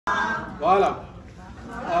Voila.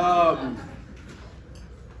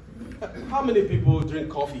 How many people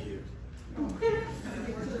drink coffee here?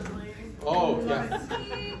 Oh, yeah.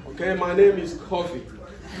 Okay, my name is Koffi.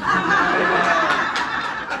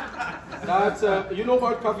 You know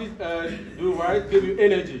what coffee do, right? Give you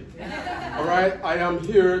energy. All right, I am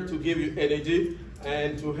here to give you energy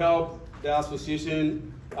and to help the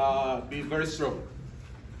association be very strong.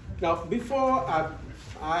 Now, before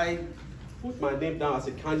I put my name down as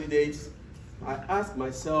a candidate, I asked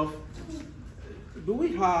myself, do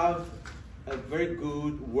we have a very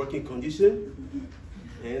good working condition?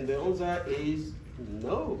 And the answer is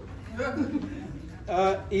no.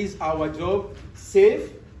 Is our job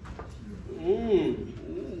safe?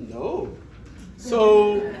 No.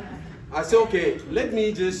 So I said, okay, let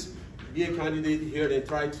me just be a candidate here and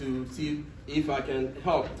try to see if I can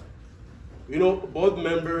help. You know, board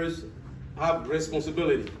members have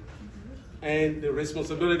responsibility. And the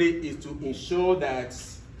responsibility is to ensure that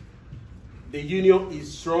the union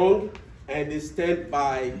is strong and they stand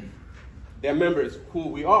by their members, who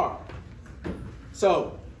we are.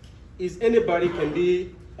 So, is anybody can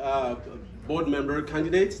be a board member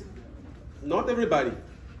candidate? Not everybody.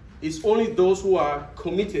 It's only those who are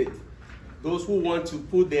committed, those who want to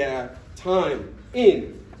put their time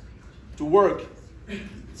in to work.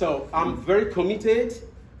 So I'm very committed.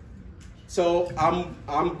 So I'm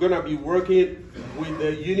gonna be working with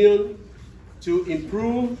the union to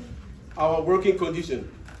improve our working condition.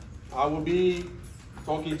 I will be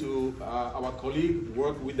talking to our colleague,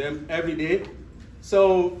 work with them every day.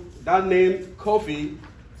 So that name, Koffi,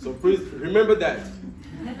 so please remember that.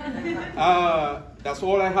 That's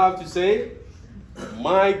all I have to say.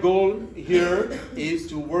 My goal here is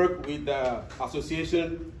to work with the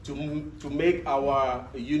association to make our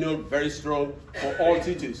union very strong for all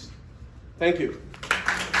teachers. Thank you.